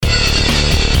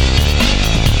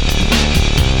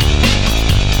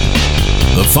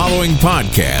following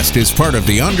podcast is part of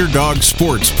the Underdog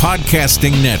Sports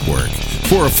Podcasting Network.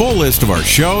 For a full list of our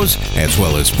shows, as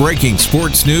well as breaking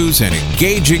sports news and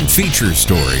engaging feature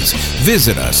stories,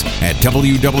 visit us at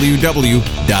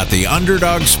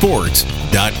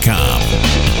www.theunderdogsports.com.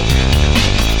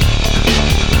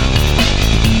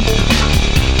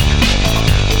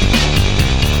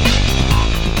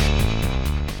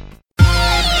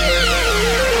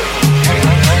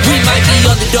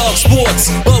 Underdog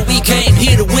Sports, but we came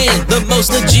here to win. The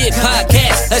most legit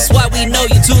podcast, that's why we know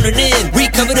you're tuning in. We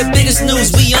cover the biggest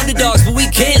news, we underdogs, but we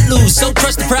can't lose. So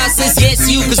trust the process, yes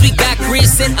you, cause we got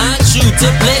Chris and Anshu to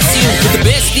bless you. With the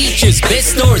best features,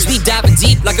 best stories, we diving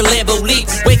deep like a Lambo leap.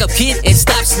 Wake up kid and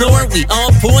stop snoring, we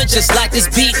on point just like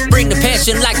this beat. Bring the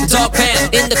passion like the dog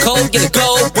pound, in the cold get a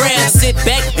gold brown. Sit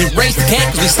back and raise the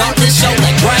cat, cause we start this show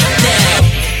like right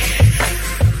now.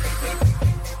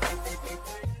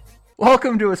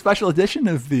 Welcome to a special edition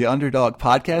of the Underdog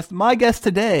Podcast. My guest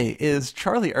today is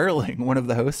Charlie Erling, one of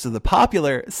the hosts of the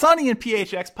popular Sunny and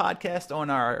PHX podcast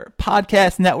on our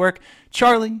podcast network.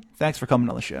 Charlie, thanks for coming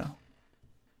on the show.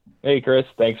 Hey, Chris.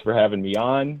 Thanks for having me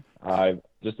on.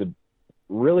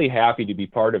 Really happy to be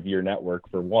part of your network,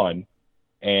 for one.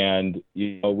 And,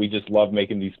 we just love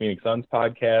making these Phoenix Suns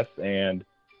podcasts and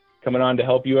coming on to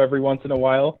help you every once in a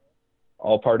while.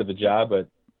 All part of the job, but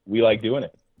we like doing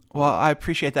it. Well, I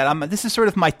appreciate that. This is sort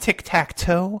of my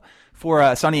tic-tac-toe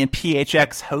for Sunny and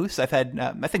PHX hosts. I've had,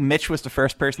 I think Mitch was the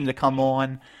first person to come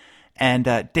on, and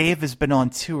Dave has been on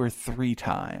 2 or 3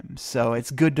 times. So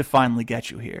it's good to finally get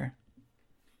you here.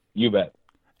 You bet.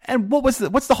 And what's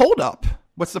the holdup?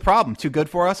 What's the problem? Too good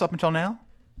for us up until now?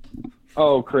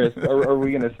 Oh, Chris, are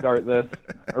we going to start this?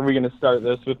 Are we going to start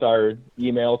this with our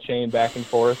email chain back and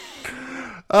forth?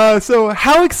 So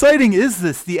how exciting is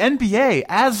this? The NBA,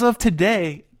 as of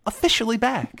today, officially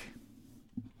back.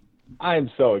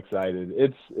 I'm so excited.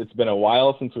 It's been a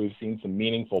while since we've seen some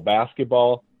meaningful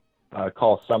basketball.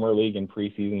 Call summer league and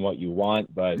preseason what you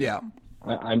want, but yeah,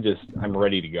 I'm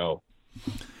ready to go.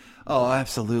 Oh,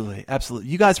 absolutely.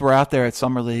 You guys were out there at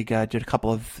Summer League, did a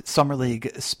couple of Summer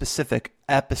League specific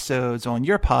episodes on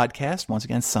your podcast. Once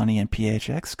again, Sunny and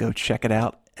PHX. Go check it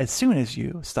out as soon as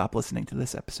you stop listening to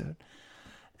this episode.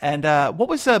 And what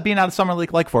was being out of Summer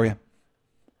League like for you?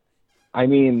 I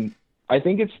mean, I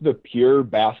think it's the pure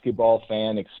basketball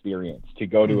fan experience to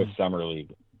go to a summer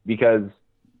league because,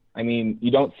 I mean,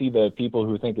 you don't see the people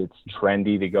who think it's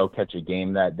trendy to go catch a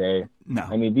game that day. No.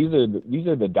 I mean, these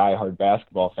are the diehard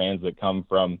basketball fans that come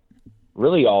from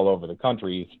really all over the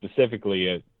country, specifically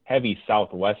a heavy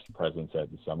Southwest presence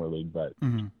at the summer league. But,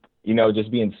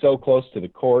 just being so close to the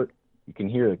court, you can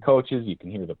hear the coaches, you can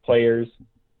hear the players.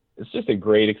 It's just a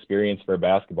great experience for a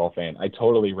basketball fan. I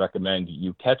totally recommend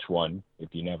you catch one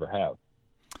if you never have.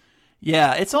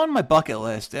 Yeah, it's on my bucket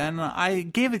list, and I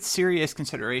gave it serious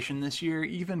consideration this year,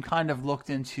 even kind of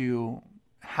looked into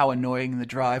how annoying the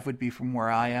drive would be from where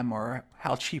I am or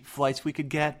how cheap flights we could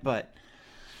get, but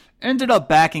ended up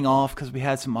backing off because we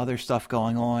had some other stuff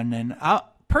going on. And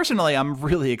personally, I'm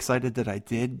really excited that I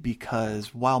did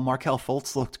because while Markelle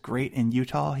Fultz looked great in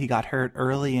Utah, he got hurt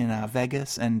early in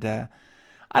Vegas, and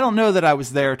I don't know that I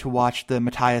was there to watch the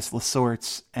Matthias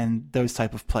Lasorts and those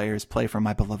type of players play for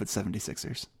my beloved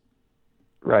 76ers.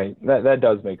 Right. That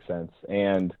does make sense.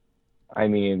 And, I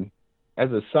mean,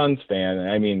 as a Suns fan,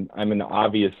 I mean, I'm an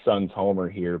obvious Suns homer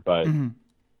here, but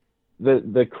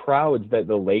the crowds that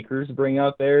the Lakers bring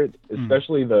out there,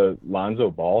 especially the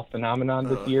Lonzo Ball phenomenon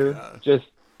this year, just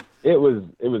it was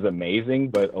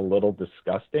amazing, but a little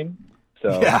disgusting.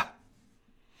 So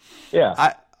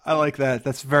yeah. I like that.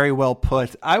 That's very well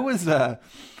put. I was,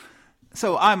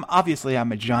 so I'm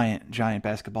a giant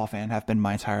basketball fan, have been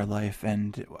my entire life.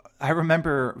 And I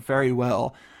remember very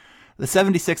well the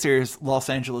 76ers Los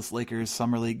Angeles Lakers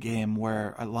Summer League game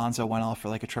where Alonzo went off for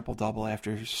like a triple-double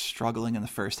after struggling in the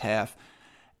first half.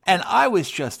 And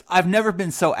I've never been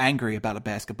so angry about a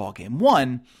basketball game.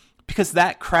 One, because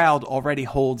that crowd already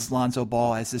holds Lonzo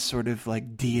Ball as this sort of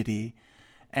like deity.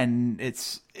 And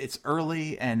it's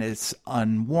early and it's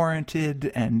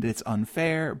unwarranted and it's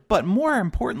unfair. But more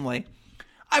importantly,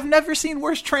 I've never seen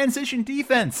worse transition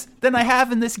defense than I have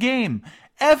in this game.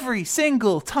 Every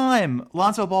single time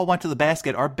Lonzo Ball went to the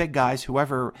basket, our big guys,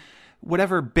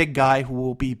 whatever big guy who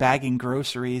will be bagging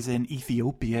groceries in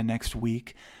Ethiopia next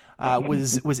week,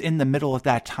 was in the middle at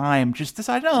that time, just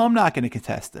decided, no, I'm not going to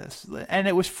contest this. And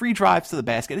it was free drives to the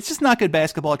basket. It's just not good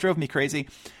basketball. It drove me crazy.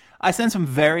 I sent some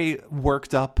very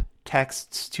worked up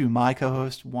texts to my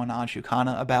co-host, one Anshu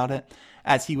Khanna, about it,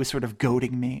 as he was sort of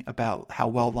goading me about how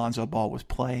well Lonzo Ball was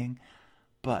playing.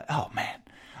 But, oh man,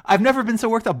 I've never been so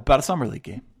worked up about a summer league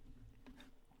game.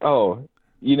 Oh,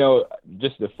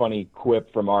 just a funny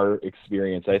quip from our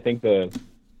experience. I think the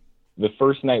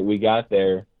first night we got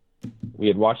there, we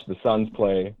had watched the Suns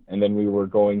play, and then we were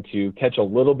going to catch a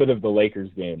little bit of the Lakers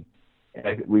game.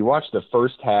 And we watched the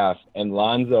first half, and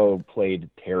Lonzo played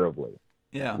terribly,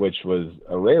 which was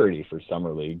a rarity for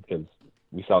Summer League because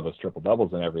we saw those triple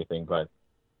doubles and everything. But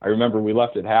I remember we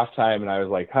left at halftime, and I was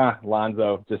like,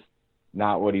 Lonzo, just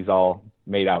not what he's all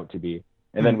made out to be.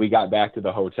 And then we got back to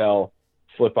the hotel,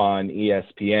 flip on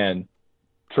ESPN,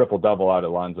 triple double out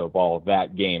of Lonzo Ball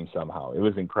that game somehow. It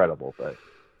was incredible. But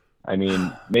I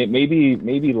mean,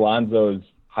 maybe Lonzo's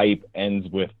hype ends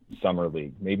with Summer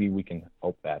League. Maybe we can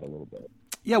hope that a little bit.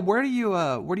 Yeah, where do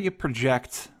you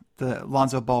project the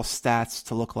Lonzo Ball stats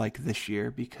to look like this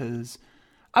year? Because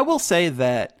I will say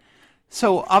that,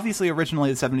 so obviously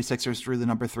originally the 76ers drew the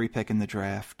number 3 pick in the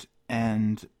draft,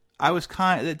 and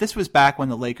this was back when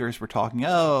the Lakers were talking,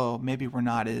 maybe we're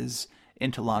not as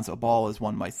into Lonzo Ball as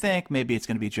one might think. Maybe it's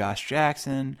going to be Josh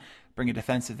Jackson, bring a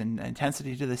defensive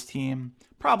intensity to this team.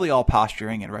 Probably all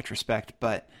posturing in retrospect,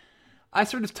 but I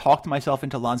sort of talked myself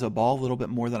into Lonzo Ball a little bit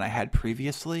more than I had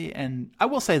previously, and I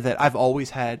will say that I've always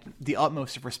had the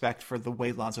utmost of respect for the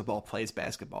way Lonzo Ball plays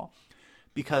basketball,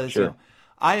 because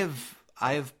I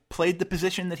have played the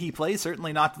position that he plays,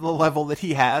 certainly not to the level that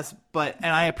he has, and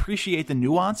I appreciate the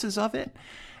nuances of it,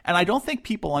 and I don't think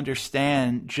people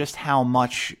understand just how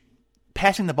much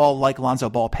passing the ball like Lonzo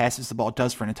Ball passes the ball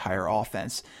does for an entire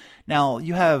offense. Now,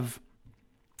 you have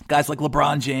guys like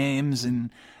LeBron James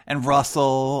and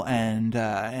Russell and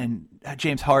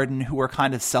James Harden who are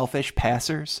kind of selfish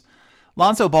passers.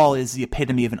 Lonzo Ball is the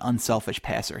epitome of an unselfish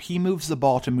passer. He moves the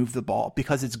ball to move the ball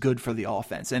because it's good for the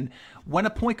offense. And when a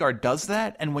point guard does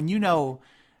that, and when you know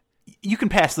you can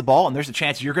pass the ball and there's a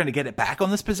chance you're going to get it back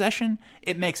on this possession,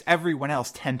 it makes everyone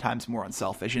else 10 times more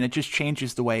unselfish, and it just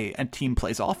changes the way a team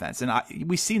plays offense. And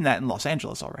we've seen that in Los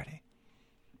Angeles already.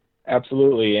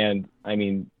 Absolutely. And I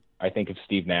mean, I think of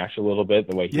Steve Nash a little bit,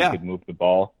 the way he could move the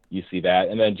ball. You see that.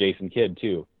 And then Jason Kidd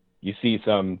too. You just see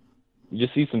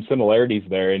some similarities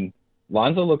there. And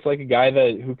Lonzo looks like a guy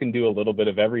who can do a little bit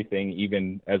of everything,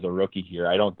 even as a rookie here.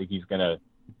 I don't think he's going to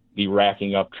be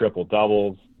racking up triple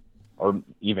doubles or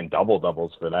even double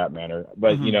doubles for that matter.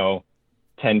 But,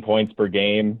 10 points per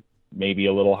game, maybe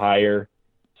a little higher,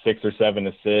 6 or 7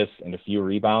 assists and a few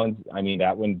rebounds. I mean,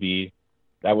 that wouldn't be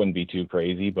too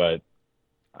crazy, but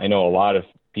I know a lot of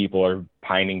people are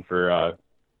pining for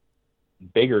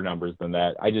bigger numbers than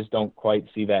that. I just don't quite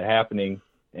see that happening.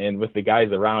 And with the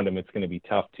guys around him, it's going to be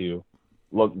tough to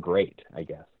look great, I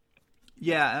guess.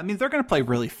 Yeah, I mean, they're going to play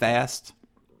really fast,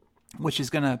 which is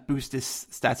going to boost his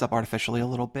stats up artificially a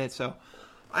little bit. So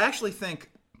I actually think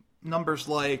numbers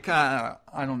like, I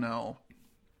don't know,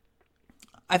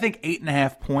 I think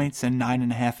 8.5 points and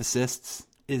 9.5 assists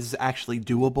is actually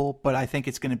doable, but I think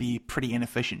it's going to be pretty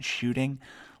inefficient shooting.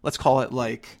 Let's call it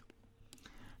like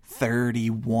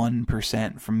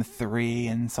 31% from 3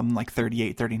 and something like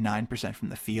 38, 39% from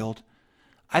the field.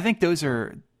 I think those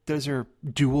are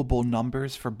doable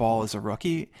numbers for Ball as a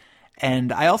rookie.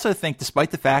 And I also think, despite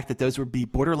the fact that those would be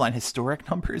borderline historic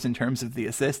numbers in terms of the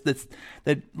assists,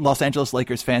 that Los Angeles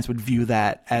Lakers fans would view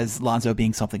that as Lonzo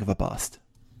being something of a bust.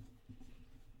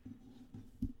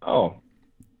 Oh,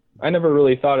 I never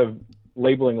really thought of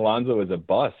labeling Lonzo as a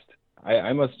bust.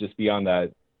 I must just be on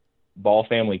that Ball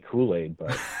family Kool-Aid,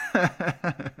 but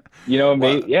that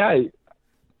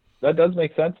does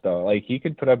make sense though. Like, he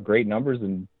could put up great numbers,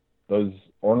 and those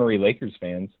ornery Lakers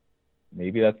fans,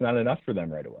 maybe that's not enough for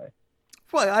them right away.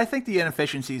 Well, I think the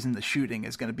inefficiencies in the shooting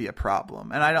is going to be a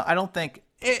problem, and I don't think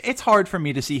it's hard for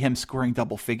me to see him scoring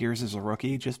double figures as a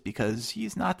rookie, just because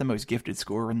he's not the most gifted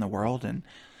scorer in the world and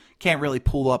can't really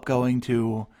pull up going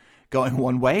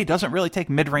one way. Doesn't really take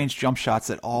mid-range jump shots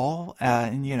at all,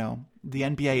 and the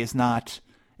NBA is not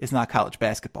college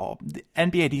basketball. The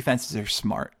NBA defenses are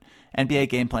smart. NBA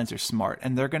game plans are smart,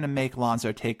 and they're going to make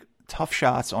Lonzo take tough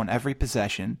shots on every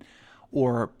possession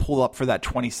or pull up for that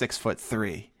 26-foot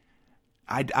three.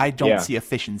 I don't see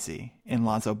efficiency in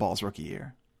Lonzo Ball's rookie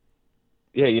year.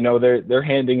 Yeah, they're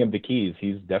handing him the keys.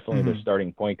 He's definitely their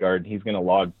starting point guard. He's going to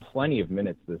log plenty of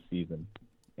minutes this season.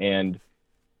 And,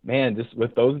 man, just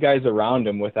with those guys around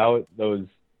him, without those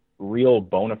real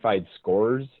bona fide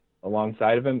scorers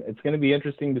alongside of him, it's going to be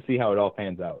interesting to see how it all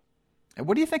pans out.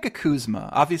 What do you think of Kuzma?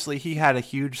 Obviously, he had a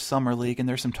huge summer league, and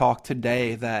there's some talk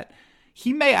today that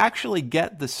he may actually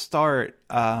get the start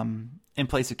in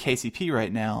place of KCP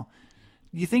right now.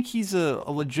 Do you think he's a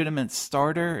legitimate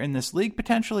starter in this league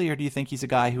potentially, or do you think he's a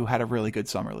guy who had a really good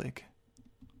summer league?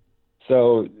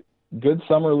 So, good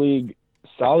summer league,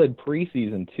 solid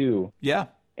preseason too. Yeah.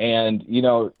 And,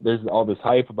 there's all this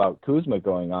hype about Kuzma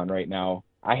going on right now.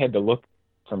 I had to look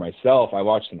for myself. I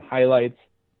watched some highlights,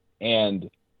 and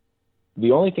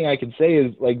the only thing I can say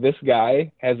is, like, this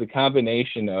guy has a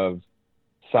combination of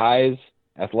size,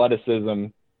 athleticism,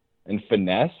 and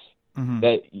finesse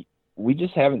that we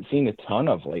just haven't seen a ton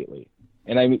of lately.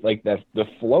 And I mean, like, the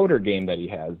floater game that he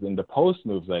has and the post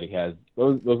moves that he has,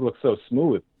 those look so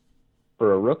smooth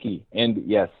for a rookie. And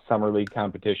yes, summer league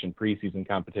competition, preseason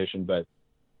competition, but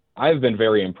I've been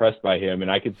very impressed by him,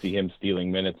 and I could see him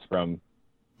stealing minutes from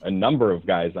a number of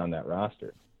guys on that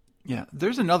roster. Yeah,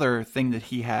 there's another thing that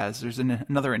he has. There's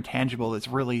another intangible that's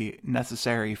really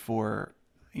necessary for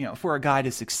a guy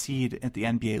to succeed at the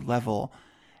NBA level,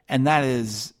 and that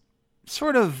is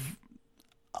sort of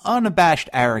unabashed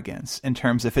arrogance in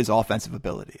terms of his offensive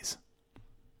abilities.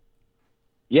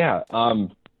 Yeah,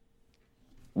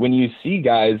 when you see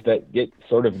guys that get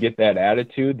that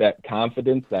attitude, that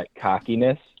confidence, that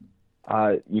cockiness,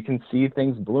 you can see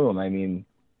things bloom. I mean,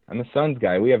 I'm a Suns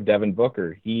guy. We have Devin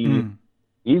Booker.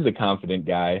 He's a confident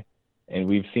guy, and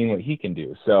we've seen what he can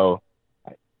do. So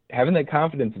having that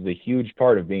confidence is a huge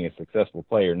part of being a successful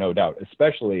player, no doubt,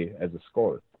 especially as a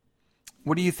scorer.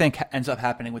 What do you think ends up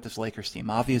happening with this Lakers team?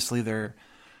 Obviously, they're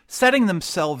setting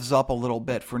themselves up a little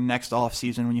bit for next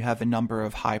offseason when you have a number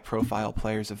of high-profile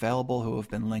players available who have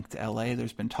been linked to LA.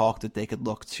 There's been talk that they could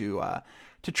look to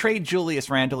trade Julius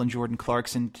Randle and Jordan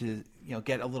Clarkson to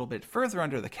get a little bit further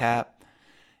under the cap.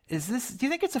 Do you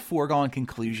think it's a foregone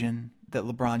conclusion that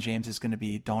LeBron James is going to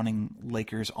be donning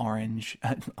Lakers orange?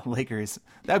 Lakers,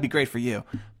 that would be great for you.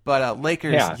 But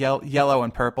Lakers yellow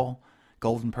and purple,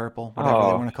 golden purple, whatever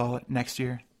they want to call it, next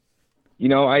year?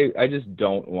 I just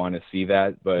don't want to see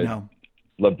that, but no.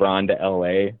 LeBron to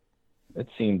LA, it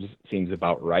seems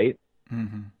about right.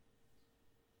 Mm-hmm.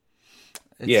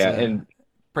 And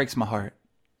breaks my heart.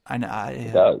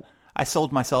 It does. I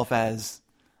sold myself as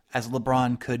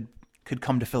LeBron could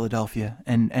come to Philadelphia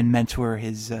and mentor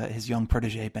his young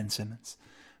protege Ben Simmons,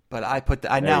 but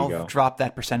I now dropped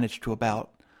that percentage to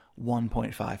about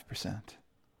 1.5%.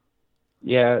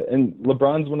 Yeah, and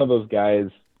LeBron's one of those guys.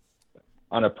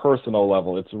 On a personal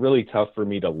level, it's really tough for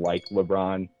me to like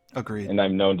LeBron. Agreed. And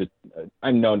I'm known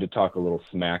to talk a little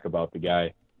smack about the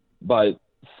guy, but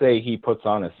say he puts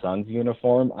on a Suns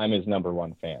uniform, I'm his number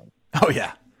one fan. Oh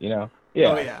yeah. Yeah.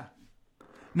 Oh yeah.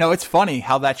 No, it's funny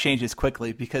how that changes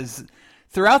quickly because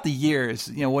throughout the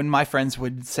years, when my friends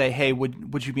would say, "Hey,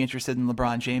 would you be interested in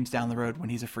LeBron James down the road when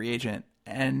he's a free agent?"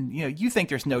 And you think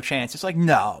there's no chance. It's like,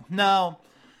 no,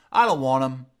 I don't want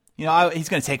him. He's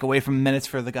going to take away from minutes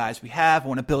for the guys we have. I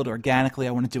want to build organically.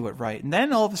 I want to do it right. And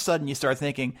then all of a sudden you start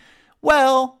thinking,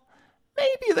 well,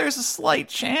 maybe there's a slight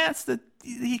chance that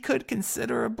he could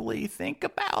considerably think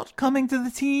about coming to the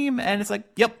team. And it's like,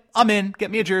 yep, I'm in. Get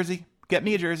me a jersey.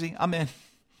 I'm in.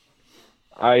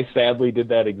 I sadly did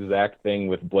that exact thing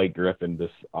with Blake Griffin this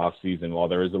offseason. While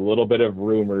there was a little bit of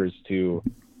rumors to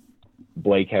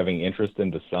Blake having interest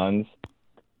in the Suns,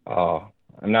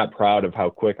 I'm not proud of how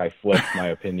quick I flipped my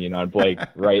opinion on Blake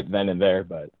right then and there,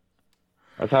 but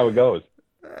that's how it goes.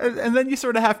 And then you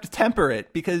sort of have to temper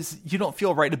it because you don't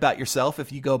feel right about yourself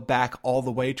if you go back all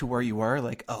the way to where you were.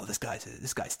 Like, oh, this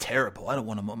guy's terrible. I don't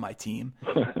want him on my team.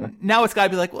 Now it's got to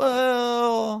be like,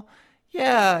 well,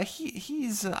 yeah,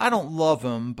 he's. I don't love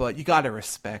him, but you got to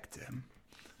respect him.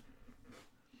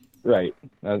 Right.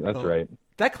 That's right.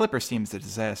 That Clippers team's a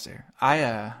disaster.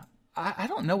 I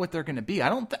don't know what they're going to be. I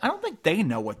don't think they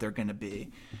know what they're going to be.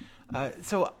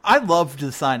 So I loved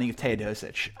the signing of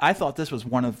Teodosic. I thought this was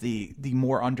one of the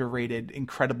more underrated,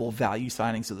 incredible value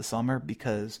signings of the summer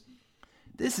because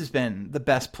this has been the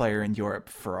best player in Europe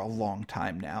for a long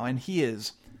time now, and he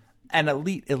is an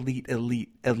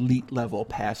elite level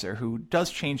passer who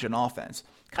does change an offense,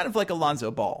 kind of like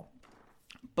Alonzo Ball.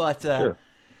 But sure.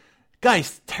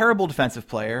 Guys, terrible defensive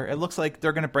player. It looks like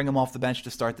they're going to bring him off the bench to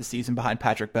start the season behind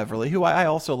Patrick Beverley, who I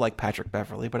also like Patrick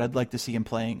Beverley, but I'd like to see him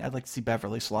playing. I'd like to see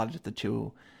Beverley slotted at the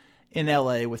 2 in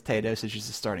LA with Teodosic as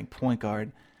the starting point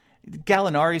guard.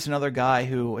 Gallinari's another guy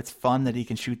who it's fun that he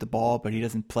can shoot the ball, but he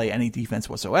doesn't play any defense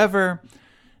whatsoever.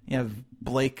 You have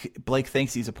Blake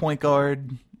thinks he's a point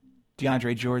guard.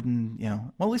 DeAndre Jordan,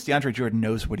 at least DeAndre Jordan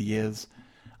knows what he is.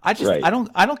 I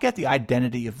don't get the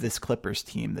identity of this Clippers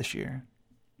team this year.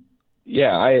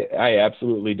 Yeah, I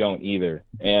absolutely don't either.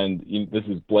 And this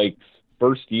is Blake's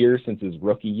first year since his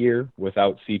rookie year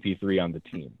without CP3 on the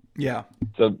team. Yeah.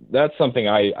 So that's something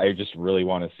I just really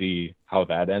want to see how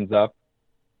that ends up.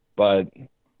 But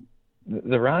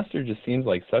the roster just seems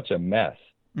like such a mess.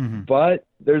 Mm-hmm. But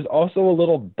there's also a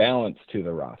little balance to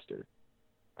the roster.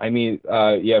 I mean,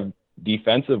 you have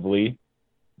defensively,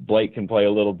 Blake can play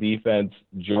a little defense.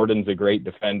 Jordan's a great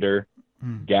defender.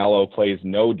 Gallo plays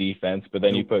no defense, but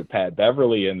then you put Pat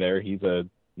Beverly in there. He's a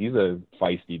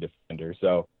feisty defender.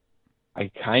 So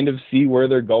I kind of see where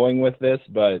they're going with this,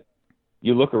 but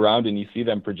you look around and you see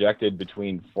them projected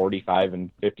between 45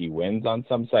 and 50 wins on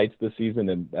some sites this season,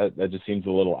 and that just seems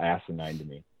a little asinine to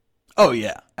me. Oh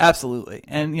yeah, absolutely.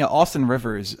 And Austin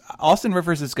Rivers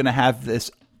is going to have this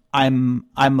I'm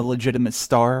a legitimate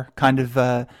star kind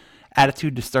of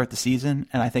attitude to start the season,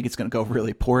 and I think it's going to go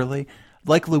really poorly.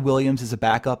 Like Lou Williams is a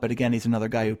backup, but again, he's another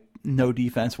guy who no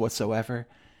defense whatsoever.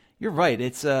 You're right.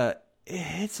 It's an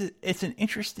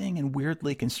interesting and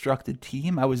weirdly constructed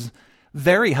team. I was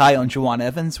very high on Juwan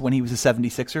Evans when he was a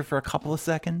 76er for a couple of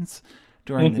seconds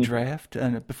during the draft,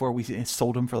 and before we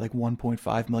sold him for like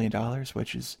 $1.5 million,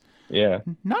 which is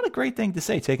not a great thing to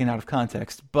say taken out of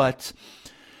context. But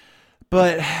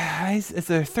as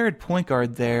their third point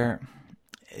guard there,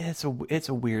 it's a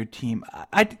weird team.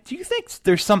 Do you think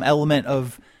there's some element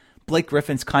of Blake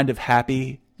Griffin's kind of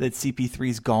happy that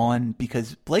CP3's gone,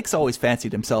 because Blake's always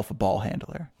fancied himself a ball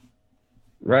handler?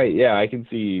 Right, yeah, I can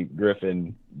see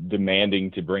Griffin demanding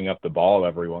to bring up the ball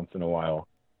every once in a while,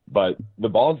 but the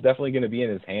ball's definitely going to be in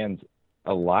his hands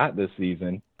a lot this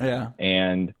season. Yeah,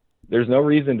 and there's no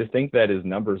reason to think that his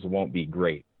numbers won't be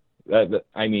great.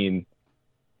 I mean,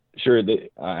 sure,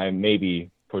 I maybe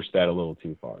pushed that a little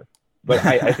too far, but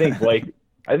I think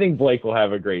Blake will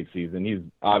have a great season. He's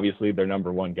obviously their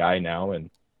number one guy now,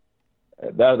 and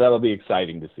that'll be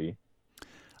exciting to see.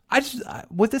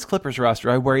 With this Clippers roster,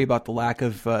 I worry about the lack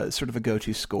of sort of a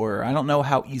go-to scorer. I don't know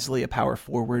how easily a power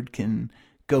forward can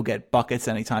go get buckets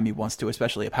anytime he wants to,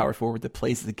 especially a power forward that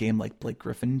plays the game like Blake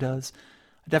Griffin does.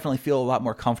 I definitely feel a lot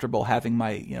more comfortable having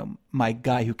my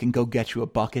guy who can go get you a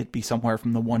bucket be somewhere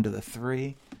from the 1 to the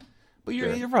 3. But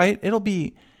you're right. It'll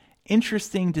be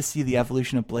interesting to see the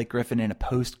evolution of Blake Griffin in a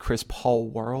post-Chris Paul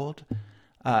world.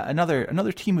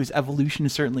 Another team whose evolution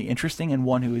is certainly interesting, and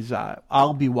one who is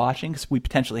I'll be watching because we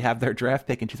potentially have their draft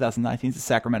pick in 2019 is the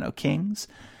Sacramento Kings.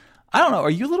 I don't know. Are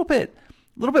you a little bit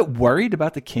worried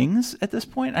about the Kings at this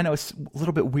point? I know it's a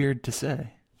little bit weird to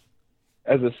say.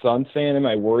 As a Suns fan, am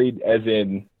I worried? As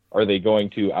in, are they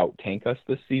going to out tank us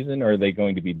this season, or are they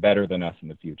going to be better than us in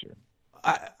the future?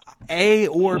 A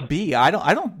or B. I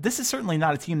don't. This is certainly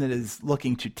not a team that is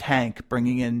looking to tank,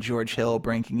 bringing in George Hill,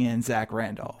 bringing in Zach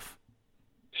Randolph.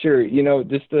 Sure,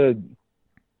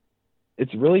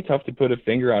 it's really tough to put a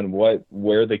finger on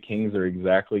where the Kings are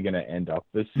exactly going to end up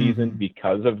this season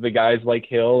because of the guys like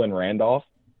Hill and Randolph.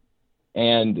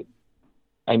 And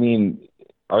I mean,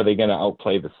 are they going to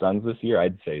outplay the Suns this year?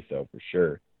 I'd say so for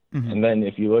sure. And then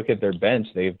if you look at their bench,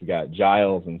 they've got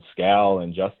Giles and Scal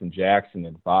and Justin Jackson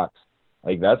and Fox.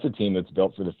 Like, that's a team that's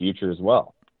built for the future as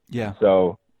well. Yeah.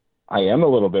 So I am a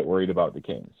little bit worried about the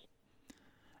Kings.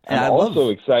 And I'm also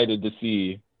excited to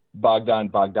see Bogdan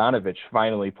Bogdanović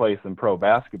finally play some pro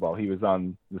basketball. He was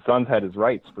on the Suns, had his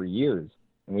rights for years,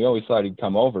 and we always thought he'd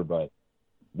come over, but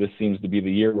this seems to be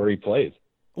the year where he plays.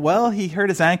 Well, he hurt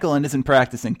his ankle and isn't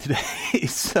practicing today,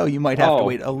 so you might have to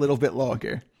wait a little bit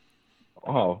longer.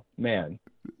 Oh, man.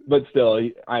 But still,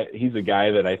 he's a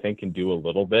guy that I think can do a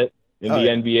little bit in the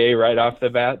NBA right off the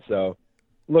bat, so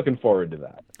looking forward to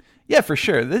that. Yeah, for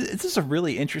sure. This is a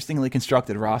really interestingly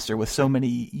constructed roster with so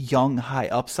many young, high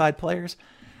upside players.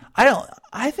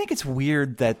 I think it's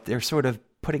weird that they're sort of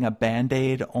putting a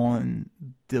Band-Aid on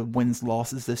the wins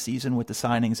losses this season with the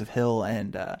signings of Hill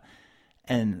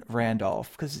and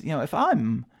Randolph. Because if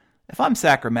I'm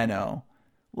Sacramento,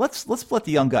 let's let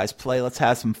the young guys play. Let's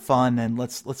have some fun, and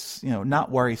let's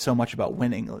not worry so much about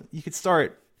winning. You could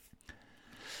start.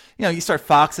 You start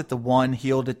Fox at the 1,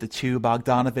 Hield at the 2,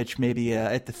 Bogdanović maybe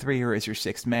at the 3 or as your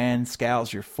 6th man,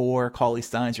 Scal's your 4, Cauley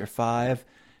Stein's your 5,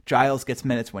 Giles gets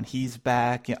minutes when he's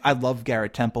back. I love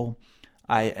Garrett Temple.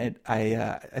 I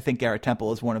think Garrett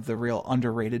Temple is one of the real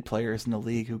underrated players in the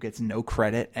league who gets no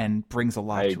credit and brings a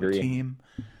lot to a team.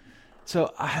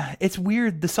 So it's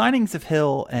weird. The signings of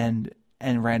Hill and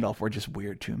Randolph were just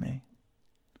weird to me.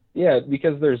 Yeah,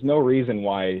 because there's no reason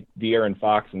why De'Aaron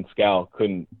Fox and Scal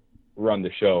couldn't run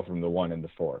the show from the 1 and the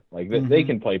 4. Like they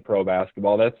can play pro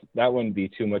basketball. That wouldn't be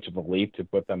too much of a leap to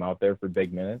put them out there for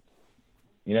big minutes.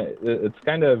 It's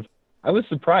kind of, I was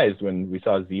surprised when we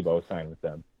saw Zebo sign with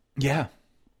them. Yeah.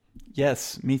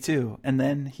 Yes, me too. And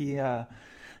then he got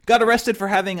arrested for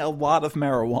having a lot of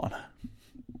marijuana.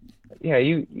 Yeah,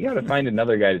 you got to find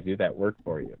another guy to do that work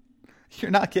for you.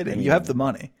 You're not kidding. You have the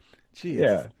money. Jeez.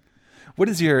 Yeah. What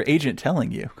is your agent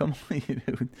telling you? Come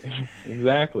on.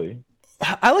 Exactly.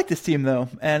 I like this team though,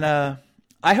 and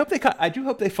I do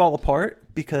hope they fall apart,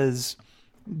 because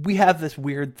we have this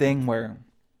weird thing where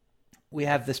we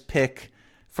have this pick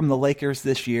from the Lakers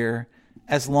this year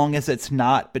as long as it's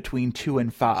not between 2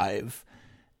 and 5.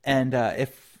 And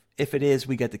if it is,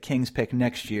 we get the Kings pick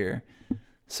next year.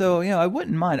 So, I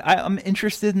wouldn't mind. I'm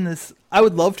interested in this. I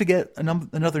would love to get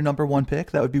another number 1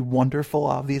 pick. That would be wonderful,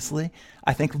 obviously.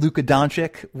 I think Luka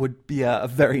Doncic would be a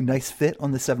very nice fit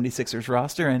on the 76ers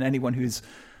roster, and anyone who's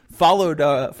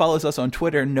follows us on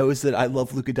Twitter knows that I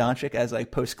love Luka Doncic, as I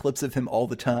post clips of him all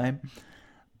the time.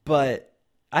 But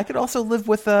I could also live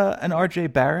with an R.J.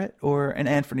 Barrett or an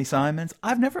Anthony Simons.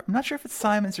 I'm not sure if it's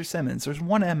Simons or Simmons. There's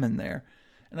one M in there,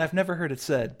 and I've never heard it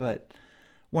said, but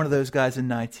one of those guys in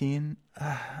 19.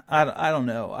 I don't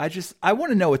know. I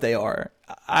want to know what they are.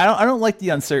 I don't like the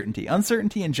uncertainty.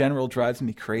 Uncertainty in general drives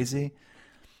me crazy.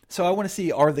 So I want to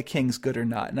see, are the Kings good or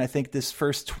not? And I think this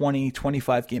first 20,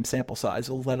 25 game sample size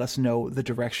will let us know the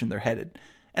direction they're headed.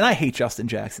 And I hate Justin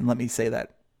Jackson. Let me say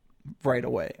that right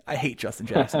away. I hate Justin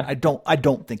Jackson. I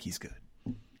don't think he's good.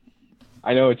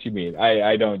 I know what you mean.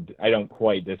 I don't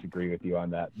quite disagree with you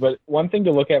on that. But one thing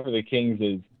to look at for the Kings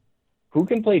is who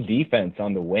can play defense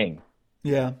on the wing.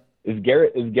 Yeah. Is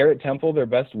Garrett Temple their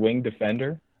best wing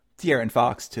defender? De'Aaron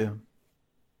Fox too.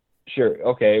 Sure.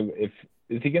 Okay.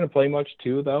 Is he going to play much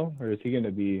too, though, or is he going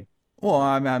to be? Well,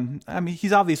 I mean,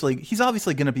 he's obviously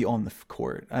going to be on the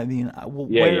court. I mean,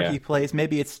 where he plays,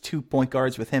 maybe it's 2 point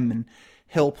guards with him, and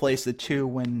Hill plays the 2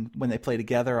 when they play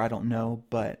together. I don't know,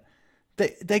 but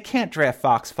they can't draft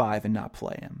Fox 5 and not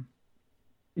play him.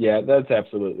 Yeah, that's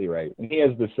absolutely right. And he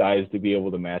has the size to be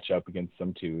able to match up against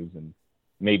some 2s and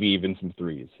maybe even some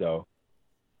 3s. So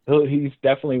he's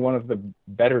definitely one of the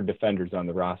better defenders on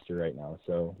the roster right now.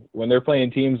 So when they're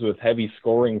playing teams with heavy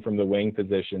scoring from the wing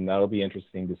position, that'll be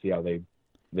interesting to see how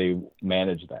they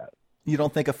manage that. You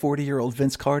don't think a 40-year-old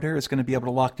Vince Carter is going to be able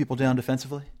to lock people down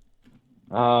defensively?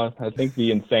 I think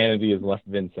the insanity is left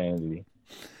of insanity.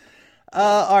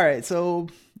 All right, so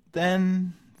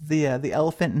then the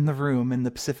elephant in the room in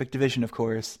the Pacific Division, of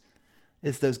course,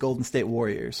 is those Golden State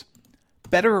Warriors.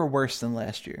 Better or worse than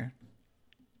last year?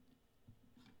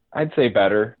 I'd say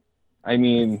better. I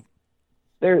mean,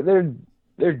 they're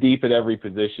deep at every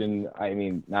position. I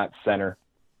mean, not center,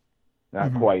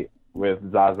 not quite with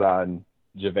Zaza and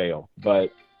JaVale,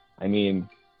 but I mean,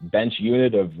 bench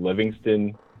unit of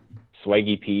Livingston,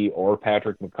 Swaggy P, or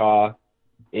Patrick McCaw,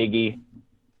 Iggy,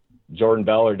 Jordan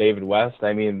Bell, or David West.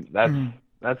 I mean,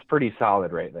 that's pretty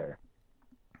solid right there.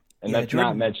 And that's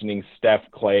not mentioning Steph,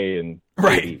 Clay, and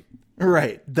right,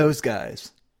 right, those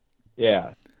guys.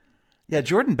 Yeah. Yeah,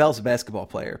 Jordan Bell's a basketball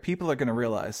player. People are going to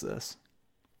realize this.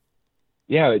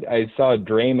 Yeah, I saw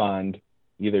Draymond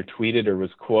either tweeted or was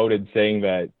quoted saying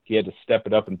that he had to step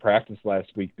it up in practice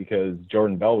last week because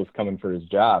Jordan Bell was coming for his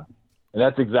job. And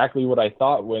that's exactly what I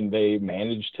thought when they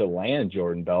managed to land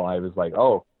Jordan Bell. I was like,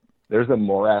 oh, there's a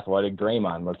more athletic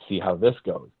Draymond. Let's see how this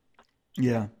goes.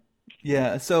 Yeah.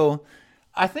 Yeah, so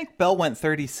I think Bell went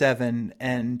 37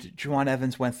 and Juwan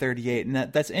Evans went 38. And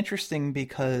that's interesting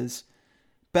because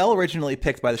Bell originally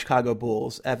picked by the Chicago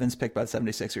Bulls, Evans picked by the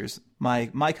 76ers. My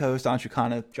co-host, Anshu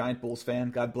Khanna, giant Bulls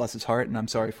fan, God bless his heart, and I'm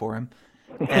sorry for him.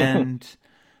 And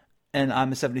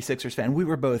I'm a 76ers fan. We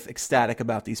were both ecstatic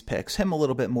about these picks. Him a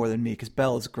little bit more than me because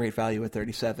Bell is a great value at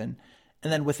 37.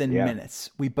 And then within minutes,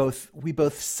 we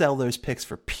both sell those picks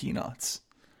for peanuts.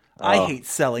 I hate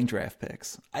selling draft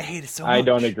picks. I hate it so much. I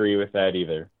don't agree with that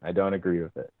either. I don't agree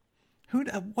with it.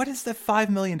 What is the $5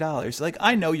 million? Like,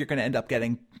 I know you're going to end up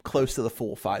getting close to the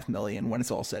full $5 million when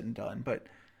it's all said and done, but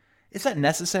is that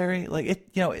necessary?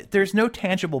 Like, there's no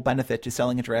tangible benefit to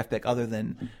selling a draft pick other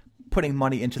than putting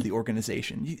money into the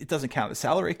organization. It doesn't count as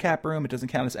salary cap room. It doesn't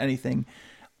count as anything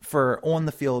for on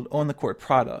the field, on the court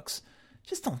products.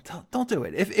 Just don't do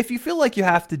it. If you feel like you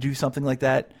have to do something like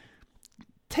that,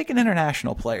 take an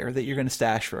international player that you're going to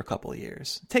stash for a couple of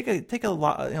years. Take an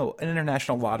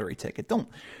international lottery ticket.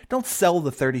 Don't sell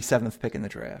the 37th pick in the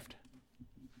draft.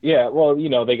 Yeah, well,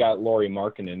 they got Lauri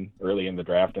Markkanen early in the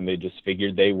draft, and they just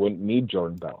figured they wouldn't need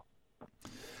Jordan Bell.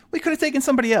 We could have taken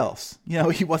somebody else.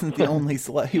 He wasn't the only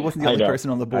person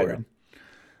on the board.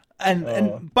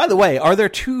 And by the way, are there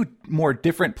 2 more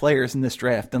different players in this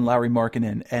draft than Lauri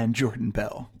Markkanen and Jordan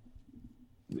Bell?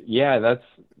 Yeah, that's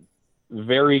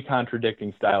very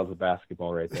contradicting styles of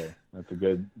basketball right there. That's a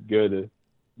good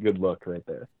look right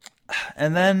there.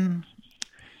 And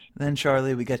then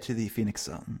Charlie, we get to the Phoenix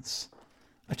Suns,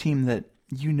 a team that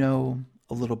you know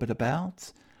a little bit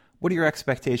about. What are your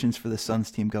expectations for the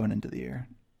Suns team going into the year?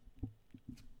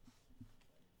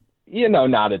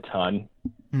 Not a ton.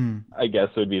 I guess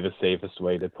would be the safest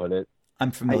way to put it.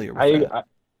 I'm familiar with that.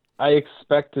 I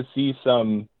expect to see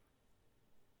some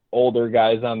older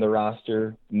guys on the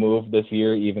roster move this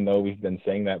year, even though we've been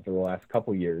saying that for the last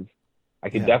couple years. I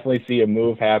could definitely see a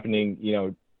move happening,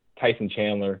 Tyson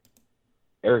Chandler,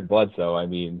 Eric Bledsoe, I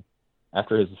mean,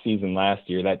 after his season last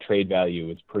year, that trade value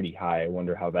was pretty high. I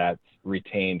wonder how that's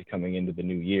retained coming into the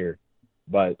new year.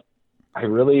 But I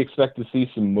really expect to see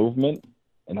some movement,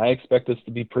 and I expect this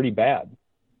to be pretty bad.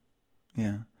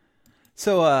 Yeah.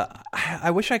 So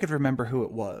I wish I could remember who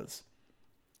it was.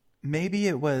 Maybe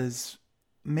it was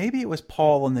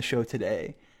Paul on the show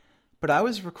today, but I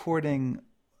was recording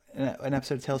an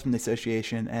episode of Tales from the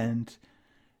Association, and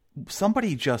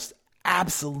somebody just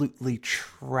absolutely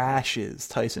trashes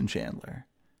Tyson Chandler,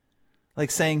 like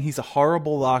saying he's a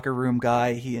horrible locker room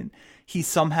guy. He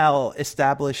somehow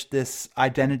established this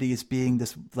identity as being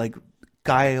this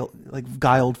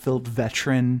guile-filled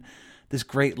veteran, this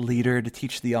great leader to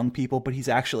teach the young people, but he's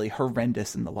actually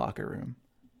horrendous in the locker room.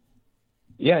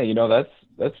 Yeah,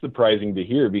 that's surprising to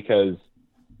hear, because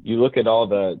you look at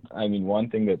one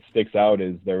thing that sticks out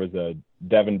is there was a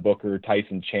Devin Booker,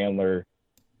 Tyson Chandler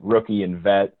rookie and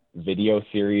vet video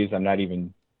series. I'm not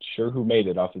even sure who made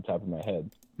it off the top of my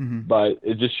head, but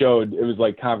it just showed, it was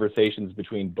like conversations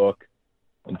between Book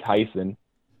and Tyson.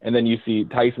 And then you see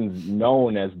Tyson's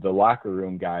known as the locker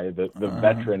room guy, the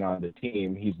veteran on the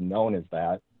team. He's known as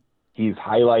that. He's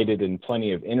highlighted in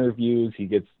plenty of interviews.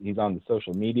 He's on the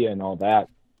social media and all that.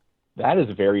 That is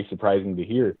very surprising to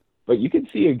hear. But you can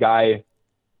see a guy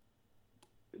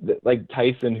like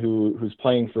Tyson who's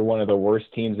playing for one of the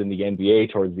worst teams in the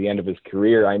NBA towards the end of his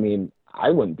career. I mean, I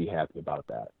wouldn't be happy about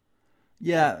that.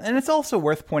 Yeah, and it's also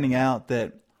worth pointing out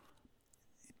that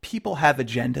people have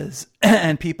agendas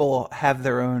and people have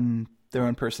their own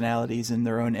personalities and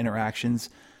their own interactions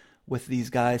with these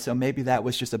guys. So maybe that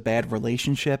was just a bad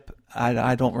relationship.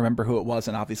 I don't remember who it was,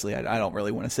 and obviously I don't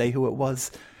really want to say who it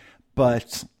was,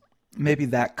 but maybe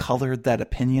that colored that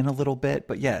opinion a little bit.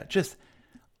 But yeah, just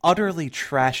utterly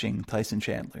trashing Tyson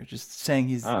Chandler, just saying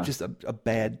he's just a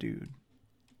bad dude.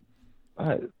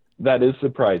 That is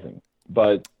surprising,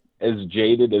 but as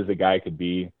jaded as a guy could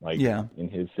be, in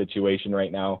his situation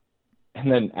right now.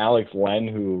 And then Alex Len,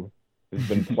 who has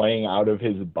been playing out of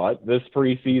his butt this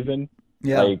preseason.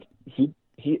 Yeah. He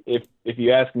if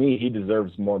you ask me, he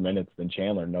deserves more minutes than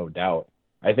Chandler, no doubt.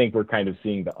 I think we're kind of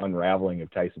seeing the unraveling of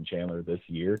Tyson Chandler this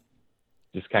year.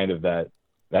 Just kind of that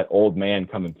old man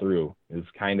coming through is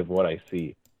kind of what I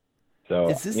see.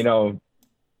 So,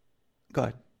 Go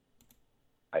ahead.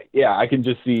 I can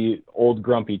just see old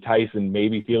grumpy Tyson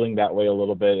maybe feeling that way a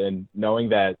little bit, and knowing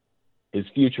that his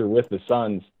future with the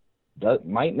Suns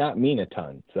might not mean a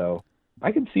ton. So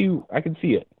I can see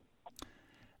it.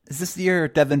 Is this the year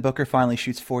Devin Booker finally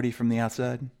shoots 40 from the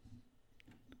outside?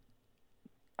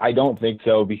 I don't think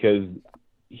so, because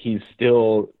he's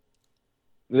still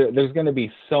there's going to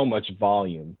be so much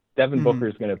volume. Devin Booker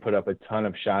is going to put up a ton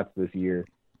of shots this year,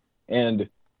 and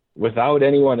without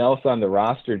anyone else on the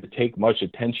roster to take much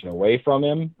attention away from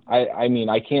him, I mean,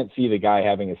 I can't see the guy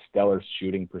having a stellar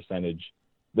shooting percentage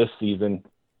this season.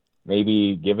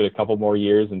 Maybe give it a couple more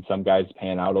years and some guys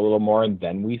pan out a little more, and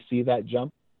then we see that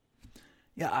jump.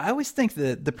 Yeah, I always think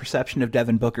that the perception of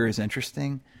Devin Booker is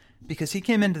interesting, because he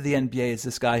came into the NBA as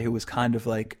this guy who was kind of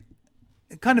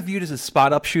viewed as a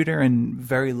spot-up shooter and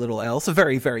very little else, a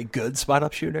very, very good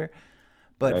spot-up shooter,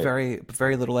 but right. very,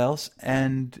 very little else.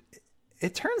 And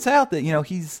it turns out that,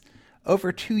 he's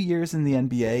over 2 years in the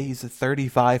NBA. He's a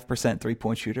 35%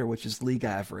 three-point shooter, which is league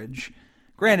average,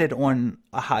 granted on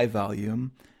a high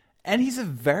volume. And he's a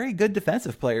very good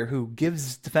defensive player who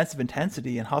gives defensive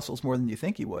intensity and hustles more than you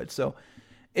think he would. So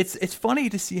it's funny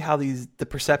to see how the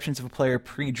perceptions of a player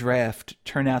pre-draft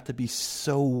turn out to be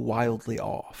so wildly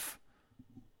off.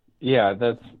 Yeah,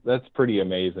 that's pretty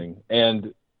amazing.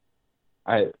 And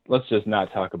let's just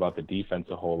not talk about the defense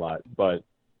a whole lot, but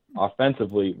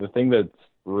offensively, the thing that's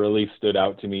really stood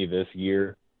out to me this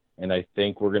year, and I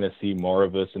think we're going to see more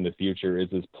of this in the future, is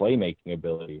his playmaking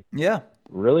ability. Yeah.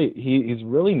 Really, he's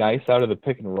really nice out of the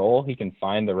pick and roll. He can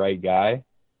find the right guy,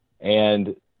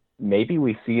 and maybe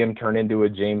we see him turn into a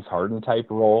James Harden type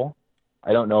role.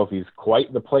 I don't know if he's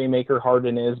quite the playmaker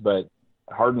Harden is, but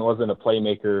Harden wasn't a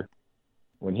playmaker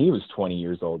when he was 20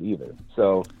 years old either.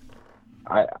 So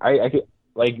I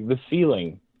like, the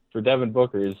ceiling for Devin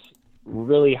Booker is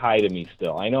really high to me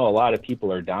still. I know a lot of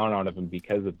people are down on him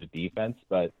because of the defense,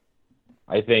 but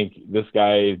I think this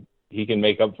guy, he can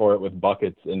make up for it with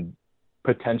buckets and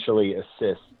potentially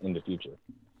assists in the future.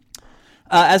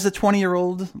 As a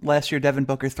 20-year-old, last year, Devin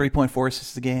Booker, 3.4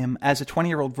 assists a game. As a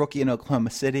 20-year-old rookie in Oklahoma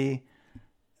City,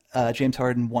 James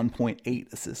Harden,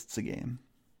 1.8 assists a game.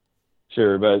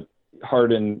 Sure, but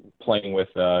Harden playing with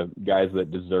guys that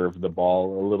deserve the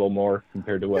ball a little more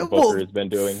compared to what Booker has been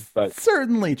doing. But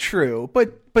certainly true.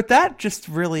 But that just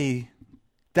really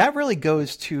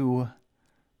goes to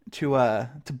to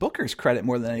Booker's credit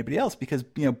more than anybody else, because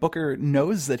Booker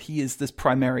knows that he is this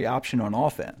primary option on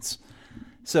offense.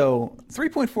 So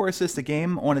 3.4 assists a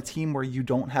game on a team where you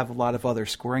don't have a lot of other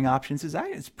scoring options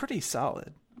is pretty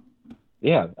solid.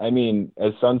 Yeah, I mean,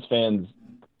 as Suns fans,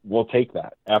 we'll take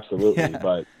that, absolutely. Yeah.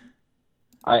 But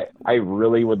I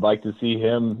really would like to see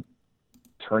him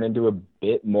turn into a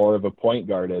bit more of a point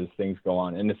guard as things go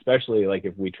on, and especially like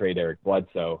if we trade Eric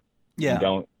Bledsoe, yeah,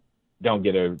 don't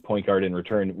get a point guard in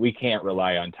return. We can't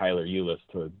rely on Tyler Ulis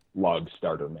to log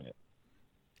starter minutes.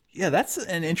 Yeah, that's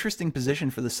an interesting position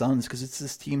for the Suns, because it's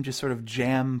this team just sort of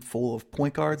jam full of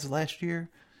point guards last year,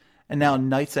 and now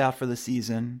Knight's out for the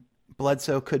season.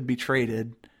 Bledsoe could be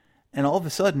traded, and all of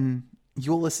a sudden,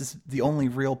 Ulis is the only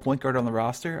real point guard on the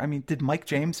roster. I mean, did Mike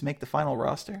James make the final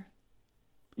roster?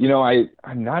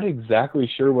 I'm not exactly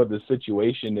sure what the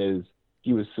situation is.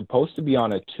 He was supposed to be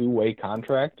on a 2-way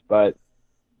contract, but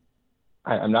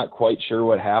I'm not quite sure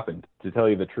what happened, to tell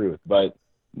you the truth. But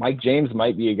Mike James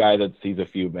might be a guy that sees a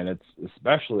few minutes,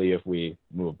 especially if we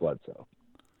move Bledsoe.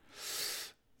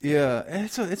 Yeah,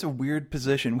 it's a weird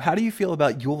position. How do you feel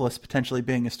about Ulis potentially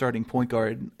being a starting point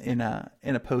guard in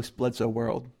a post-Bledsoe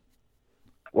world?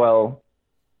 Well,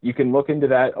 you can look into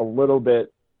that a little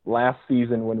bit. Last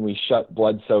season when we shut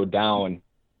Bledsoe down,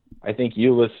 I think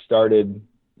Ulis started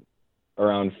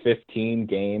around 15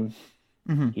 games.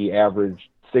 Mm-hmm. He averaged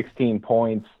 16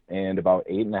 points and about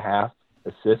 8.5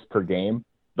 assists per game,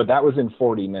 but that was in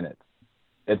 40 minutes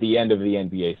at the end of the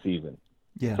NBA season.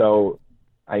 Yeah. So,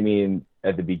 I mean,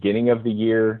 at the beginning of the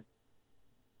year,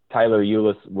 Tyler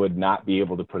Ulis would not be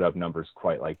able to put up numbers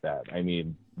quite like that. I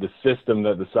mean, the system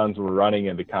that the Suns were running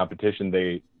and the competition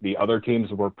the other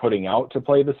teams were putting out to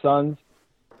play the Suns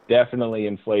definitely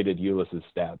inflated Ulis's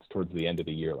stats towards the end of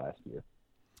the year last year.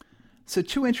 So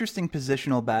 2 interesting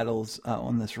positional battles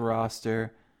on this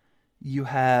roster. You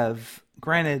have,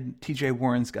 granted, TJ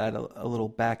Warren's got a little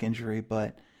back injury,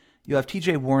 but you have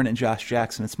TJ Warren and Josh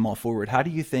Jackson at small forward. How do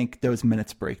you think those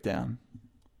minutes break down?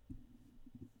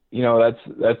 That's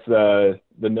the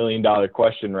 $1 million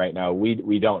question right now.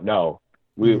 We don't know.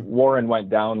 Warren went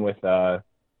down with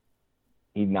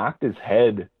he knocked his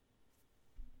head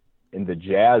in the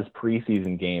Jazz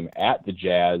preseason game at the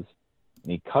Jazz,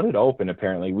 and he cut it open.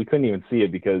 Apparently, we couldn't even see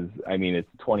it because it's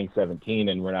 2017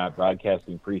 and we're not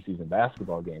broadcasting preseason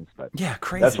basketball games. But yeah,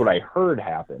 crazy. That's what I heard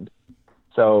happened.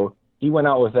 So he went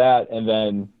out with that, and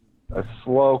then a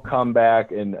slow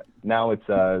comeback, and now it's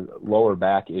a lower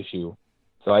back issue.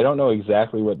 So I don't know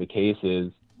exactly what the case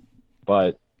is,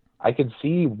 but I could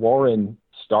see Warren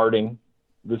starting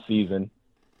the season,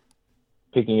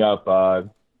 picking up, I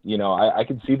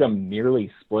could see them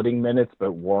nearly splitting minutes,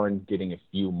 but Warren getting a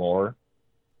few more.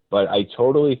 But I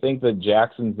totally think that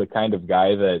Jackson's the kind of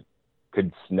guy that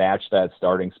could snatch that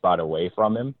starting spot away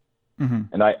from him.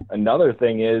 Mm-hmm. And another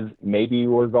thing is maybe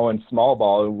we're going small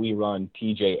ball and we run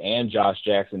TJ and Josh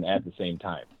Jackson at the same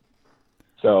time.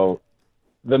 So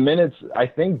the minutes, I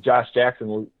think Josh Jackson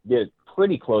will get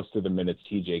pretty close to the minutes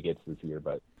TJ gets this year,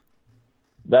 but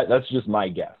that's just my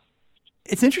guess.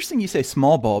 It's interesting you say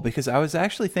small ball, because I was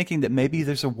actually thinking that maybe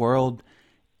there's a world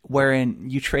wherein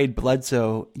you trade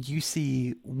Bledsoe, you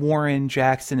see Warren,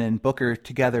 Jackson, and Booker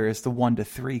together as the 1 to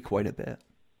 3 quite a bit.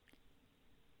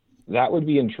 That would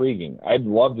be intriguing. I'd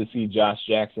love to see Josh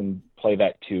Jackson play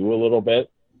that 2 a little bit.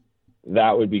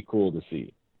 That would be cool to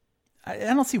see. I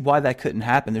don't see why that couldn't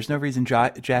happen. There's no reason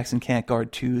Jackson can't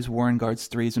guard 2s, Warren guards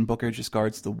 3s, and Booker just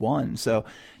guards the 1. So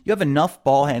you have enough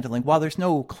ball handling. While there's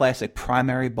no classic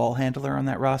primary ball handler on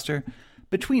that roster,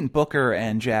 between Booker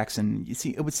and Jackson,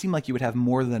 it would seem like you would have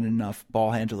more than enough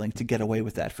ball handling to get away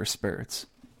with that for spurts.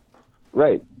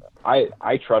 Right.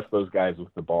 I trust those guys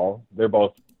with the ball. They're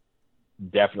both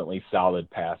definitely solid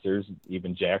passers.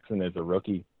 Even Jackson, as a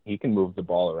rookie, he can move the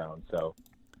ball around. So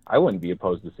I wouldn't be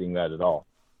opposed to seeing that at all.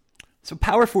 So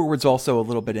power forward's also a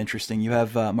little bit interesting. You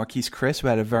have Marquise Chris, who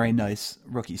had a very nice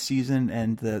rookie season,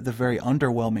 and the very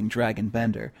underwhelming Dragon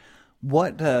Bender.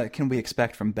 What can we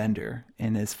expect from Bender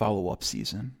in his follow-up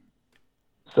season?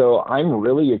 So I'm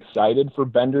really excited for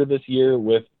Bender this year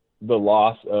with the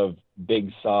loss of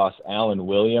Big Sauce Allen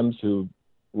Williams, who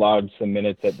logged some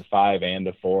minutes at the 5 and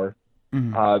the 4.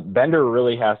 Mm-hmm. Bender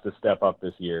really has to step up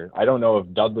this year. I don't know if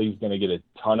Dudley's going to get a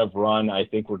ton of run. I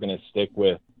think we're going to stick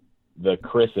with the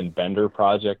Chris and Bender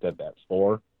project at that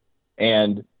 4.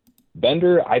 And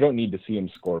Bender, I don't need to see him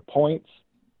score points.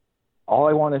 All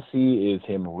I want to see is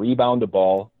him rebound the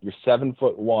ball. You're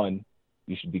 7'1".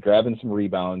 You should be grabbing some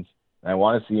rebounds. And I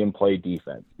want to see him play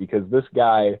defense, because this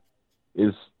guy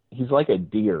he's like a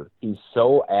deer. He's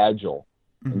so agile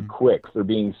and quick for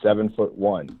being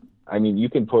 7'1". I mean, you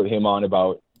can put him on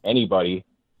about anybody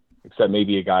except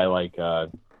maybe a guy like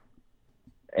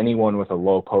anyone with a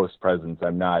low post presence.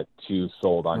 I'm not too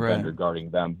sold on Bender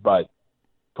guarding them, but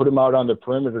put him out on the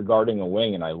perimeter guarding a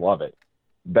wing, and I love it.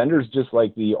 Bender's just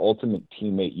like the ultimate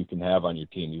teammate you can have on your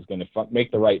team. He's going to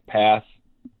make the right pass.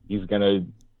 He's going to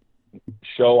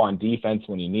show on defense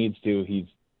when he needs to. He's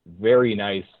very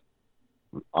nice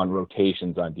on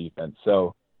rotations on defense.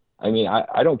 So, I mean,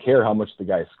 I don't care how much the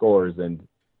guy scores, and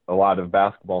a lot of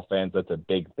basketball fans, that's a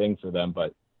big thing for them,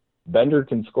 but Bender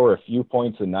can score a few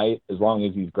points a night as long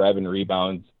as he's grabbing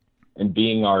rebounds and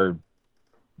being our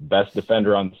best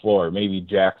defender on the floor. Maybe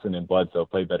Jackson and Bledsoe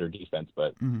play better defense,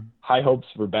 but high hopes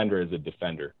for Bender as a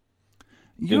defender.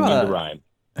 Didn't mean to rhyme.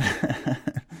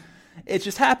 It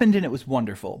just happened and it was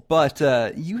wonderful. But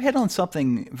you hit on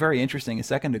something very interesting a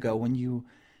second ago when you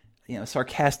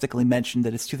sarcastically mentioned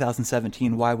that it's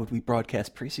 2017. Why would we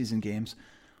broadcast preseason games?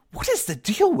 What is the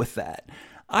deal with that?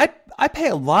 I pay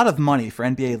a lot of money for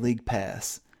NBA League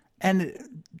Pass, and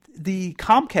the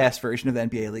Comcast version of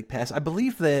NBA League Pass, I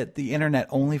believe that the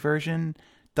internet-only version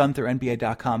done through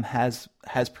NBA.com has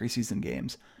preseason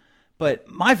games, but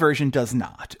my version does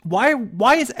not.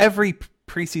 Why is every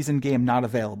preseason game not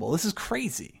available? This is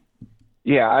crazy.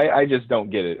 Yeah, I just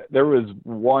don't get it. There was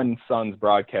one Suns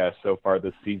broadcast so far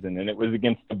this season, and it was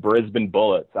against the Brisbane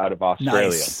Bullets out of Australia.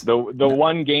 Nice. The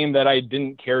one game that I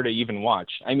didn't care to even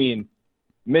watch. I mean,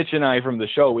 Mitch and I from the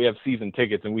show, we have season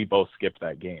tickets, and we both skipped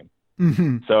that game.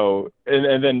 Mm-hmm. So,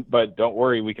 and then, but don't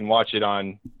worry, we can watch it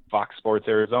on Fox Sports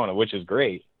Arizona, which is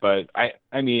great. But I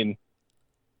mean,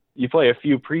 you play a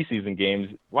few preseason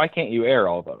games. Why can't you air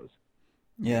all those?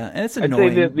 Yeah, and it's annoying.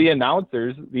 I'd say that the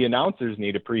announcers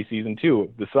need a preseason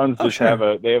too. The Suns have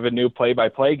a new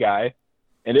play-by-play guy,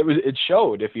 and it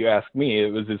showed. If you ask me,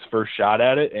 it was his first shot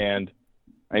at it, and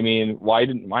I mean, why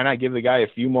not give the guy a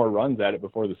few more runs at it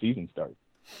before the season starts?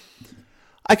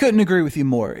 I couldn't agree with you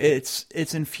more. It's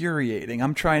infuriating.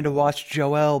 I'm trying to watch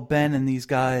Joel, Ben, and these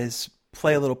guys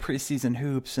play a little preseason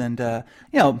hoops, and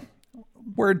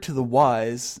word to the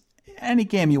wise, any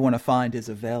game you want to find is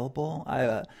available.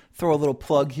 I throw a little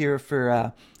plug here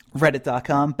for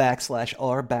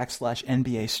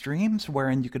reddit.com/r/NBA streams,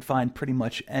 wherein you could find pretty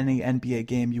much any NBA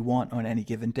game you want on any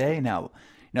given day. Now,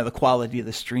 the quality of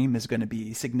the stream is going to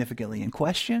be significantly in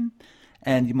question,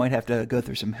 and you might have to go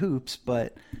through some hoops,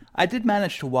 but I did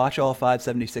manage to watch all 5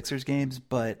 76ers games,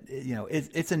 but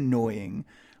it's annoying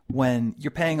when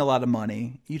you're paying a lot of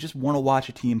money, you just want to watch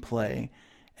a team play,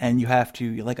 and you have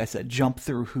to, like I said, jump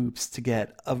through hoops to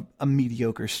get a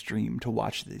mediocre stream to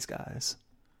watch these guys.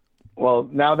 Well,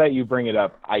 now that you bring it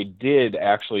up, I did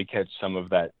actually catch some of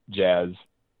that Jazz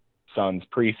Suns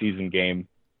preseason game.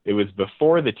 It was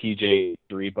before the TJ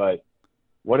injury, but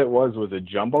what it was a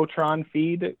Jumbotron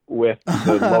feed with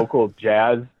the local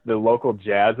jazz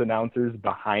announcers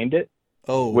behind it.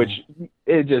 Oh, which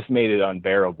it just made it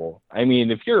unbearable. I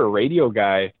mean, if you're a radio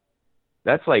guy,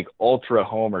 that's like ultra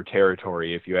homer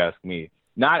territory, if you ask me.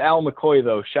 Not Al McCoy,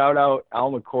 though. Shout out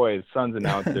Al McCoy, Suns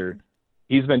announcer.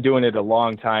 He's been doing it a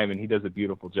long time, and he does a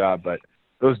beautiful job. But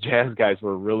those Jazz guys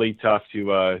were really tough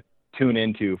to tune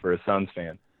into for a Suns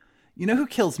fan. You know who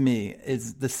kills me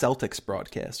is the Celtics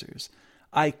broadcasters.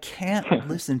 I can't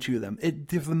listen to them.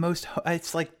 They're the most.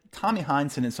 It's like Tommy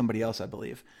Heinsohn and somebody else, I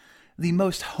believe. The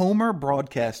most homer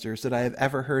broadcasters that I have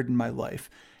ever heard in my life.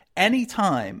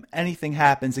 Anytime anything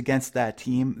happens against that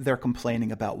team, they're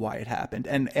complaining about why it happened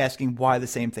and asking why the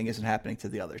same thing isn't happening to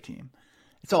the other team.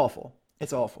 It's awful.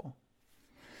 It's awful.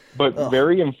 But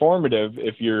very informative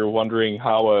if you're wondering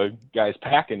how a guy's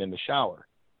packing in the shower.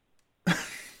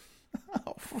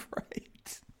 Oh,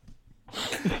 right.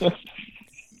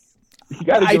 You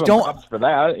got to give him props for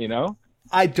that,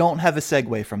 I don't have a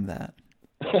segue from that.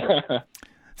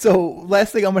 So,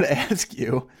 last thing I'm going to ask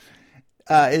you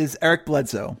is Eric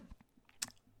Bledsoe.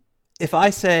 If I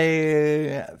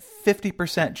say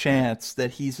 50% chance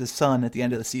that he's a Sun at the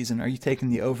end of the season, are you taking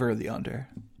the over or the under?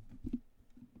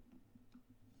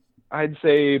 I'd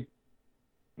say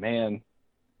the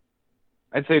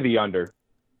under.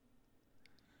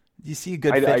 Do you see a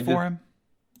good fit for him?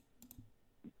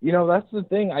 That's the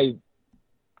thing. I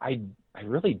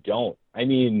really don't. I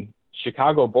mean,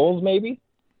 Chicago Bulls maybe?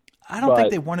 I don't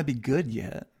think they want to be good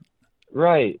yet.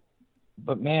 Right.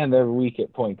 But, man, they're weak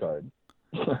at point guard.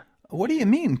 What do you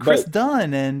mean? Chris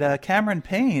Dunn and Cameron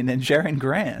Payne and Jaren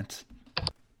Grant.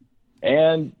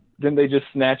 And didn't they just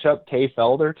snatch up Kay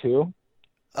Felder, too?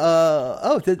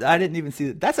 I didn't even see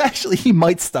that. That's actually, he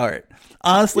might start.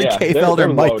 Honestly, yeah, Kay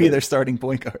Felder might be their starting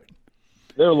point guard.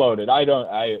 They're loaded. I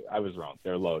was wrong.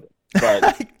 They're loaded.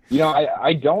 But,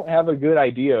 I don't have a good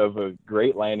idea of a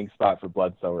great landing spot for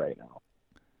Bledsoe right now.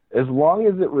 As long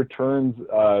as it returns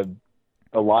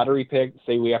a lottery pick,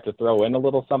 say we have to throw in a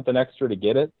little something extra to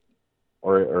get it,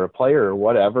 or a player or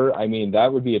whatever, I mean,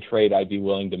 that would be a trade I'd be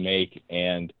willing to make.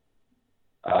 And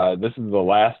this is the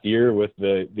last year with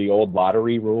the old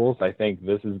lottery rules. I think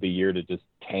this is the year to just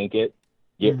tank it,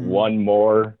 get one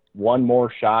more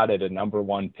shot at a number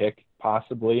one pick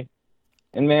possibly.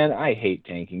 And man, I hate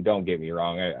tanking. Don't get me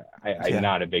wrong. I'm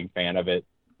not a big fan of it,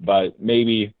 but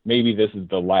maybe this is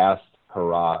the last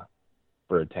hurrah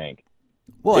for a tank.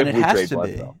 Well, and it has to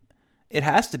be. It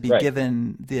has to be, right,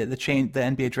 given the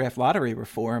NBA draft lottery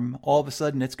reform. All of a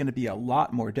sudden, it's going to be a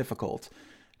lot more difficult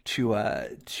to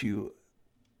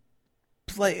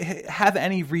have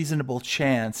any reasonable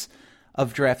chance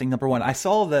of drafting number one. I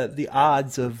saw the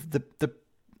odds of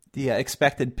the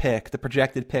expected pick, the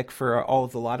projected pick for all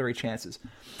of the lottery chances.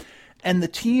 And the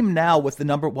team now with the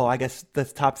number, well, I guess the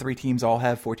top three teams all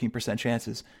have 14%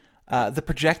 chances. The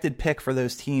projected pick for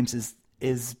those teams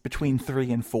is between 3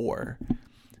 and 4.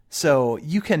 So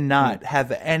you cannot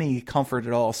have any comfort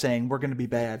at all saying we're going to be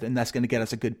bad and that's going to get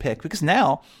us a good pick. Because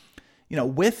now,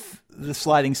 with the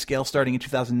sliding scale starting in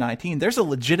 2019, there's a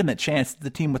legitimate chance that the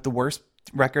team with the worst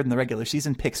record in the regular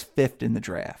season picks 5th in the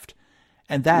draft.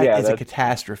 And that's a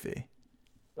catastrophe.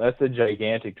 That's a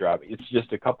gigantic drop. It's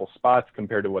just a couple spots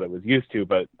compared to what it was used to.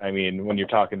 But, I mean, when you're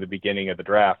talking the beginning of the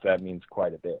draft, that means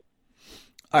quite a bit.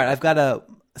 All right,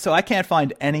 so I can't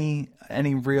find any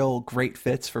real great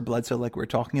fits for Bledsoe like we're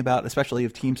talking about, especially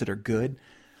of teams that are good.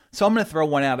 So I'm going to throw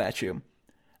one out at you.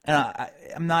 And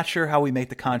I'm not sure how we make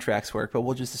the contracts work, but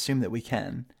we'll just assume that we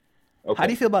can. Okay. How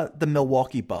do you feel about the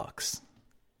Milwaukee Bucks?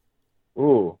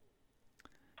 Ooh.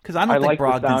 Because I don't think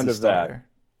Brogdon's a starter.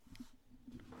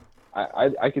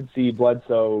 I could see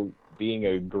Bledsoe being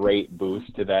a great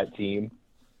boost to that team.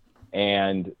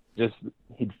 And just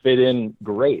he'd fit in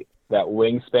great. That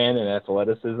wingspan and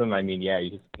athleticism. I mean, yeah,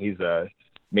 he's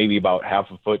maybe about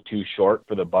half a foot too short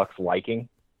for the Bucks' liking,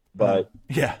 but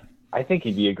yeah, I think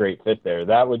he'd be a great fit there.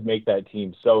 That would make that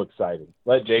team so exciting.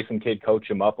 Let Jason Kidd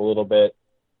coach him up a little bit.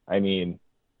 I mean,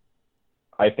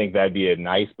 I think that'd be a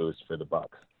nice boost for the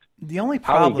Bucks. The only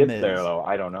problem how he gets there, though,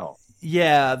 I don't know.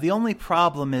 Yeah, the only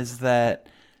problem is that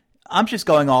I'm just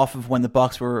going off of when the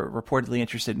Bucks were reportedly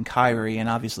interested in Kyrie, and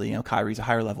obviously, Kyrie's a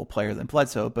higher level player than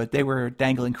Bledsoe, but they were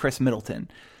dangling Chris Middleton,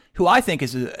 who I think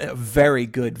is a very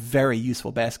good, very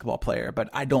useful basketball player, but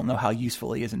I don't know how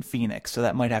useful he is in Phoenix, so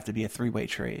that might have to be a 3-way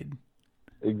trade.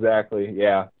 Exactly,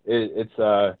 yeah. It's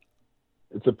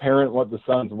apparent what the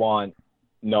Suns want,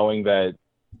 knowing that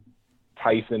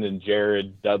Tyson and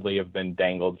Jared Dudley have been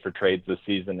dangled for trades this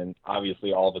season, and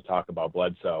obviously all the talk about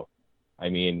Bledsoe. I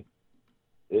mean,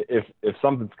 if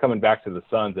something's coming back to the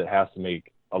Suns, it has to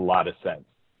make a lot of sense.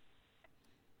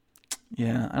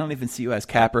 Yeah, I don't even see you as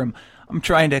cap room. I'm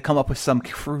trying to come up with some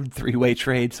crude 3-way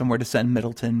trade somewhere to send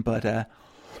Middleton, but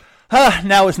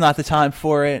now is not the time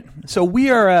for it. So we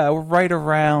are right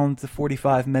around the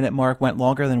 45-minute mark. Went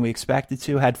longer than we expected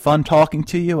to. Had fun talking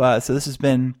to you. So this has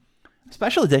been a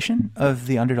special edition of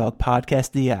the Underdog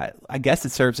Podcast. I guess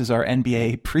it serves as our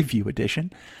NBA preview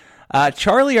edition.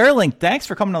 Charlie Erling, thanks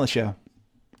for coming on the show.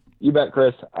 You bet,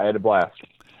 Chris. I had a blast.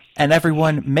 And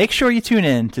everyone, make sure you tune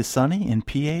in to Sunny and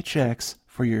PHX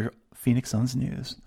for your Phoenix Suns news.